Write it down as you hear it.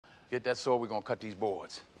Get that saw, we're gonna cut these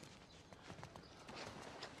boards.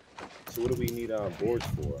 So what do we need boards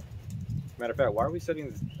for? Matter of fact, why are we setting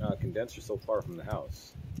this condenser so far from the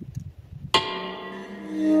house?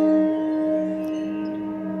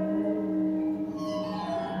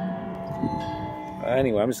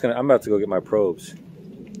 Anyway, I'm about to go get my probes.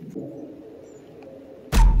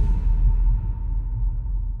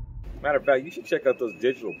 Matter of fact, you should check out those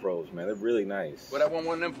digital probes, man. They're really nice. What I want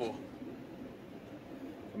one of them for?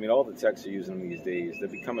 I mean, all the techs are using them these days. They're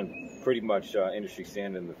becoming pretty much industry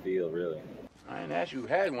standard in the field, really. I didn't ask you who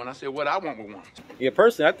had one. I said what I want with one. Yeah,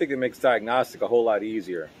 personally, I think it makes diagnostic a whole lot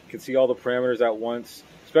easier. You can see all the parameters at once,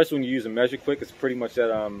 especially when you use a Measure Quick. It's pretty much that,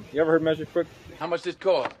 you ever heard Measure Quick? How much this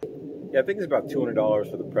cost? Yeah, I think it's about $200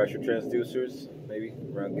 for the pressure transducers, maybe,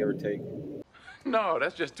 around give or take. No,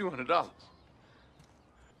 that's just $200.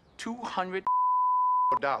 $200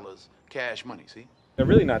 cash money, see? They're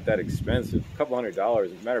really not that expensive, a couple $100.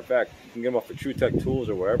 As a matter of fact, you can get them off of True Tech Tools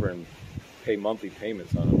or wherever and pay monthly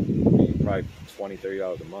payments on them. I mean, probably $20,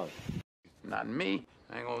 $30 a month. Not me.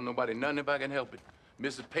 I ain't gonna nobody nothing if I can help it.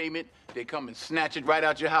 Miss a payment, they come and snatch it right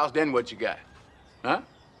out your house, then what you got? Huh?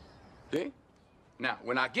 See? Now,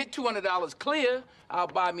 when I get $200 clear, I'll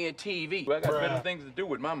buy me a TV. Well, I got better things to do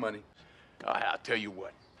with my money. All right, I'll tell you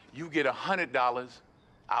what. You get $100,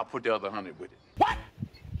 I'll put the other 100 with it. What?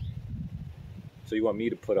 So you want me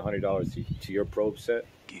to put $100 to your probe set?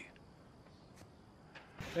 Yeah.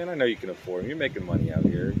 Man, I know you can afford them. You're making money out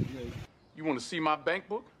here. You want to see my bank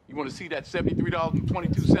book? You want to see that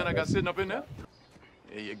 $73.22 I got sitting up in there?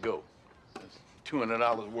 There you go. That's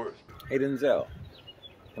 $200 worth. Hey, Denzel,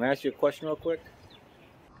 can I ask you a question real quick?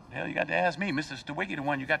 Hell, you got to ask me. Mr. Stewicki, the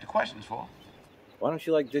one you got the questions for. Why don't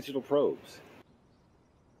you like digital probes?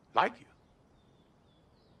 Like you?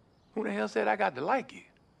 Who the hell said I got to like you?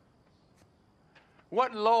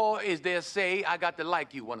 What law is there say I got to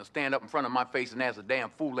like you? Want to stand up in front of my face and ask a damn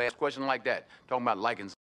fool-ass question like that? Talking about liking.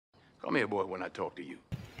 Come here, boy, when I talk to you.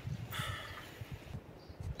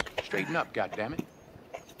 Straighten up, goddammit.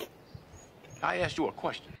 I asked you a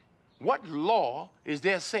question. What law is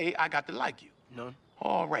there say I got to like you? None.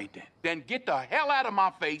 All right, then. Then get the hell out of my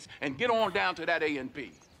face and get on down to that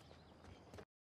A&P.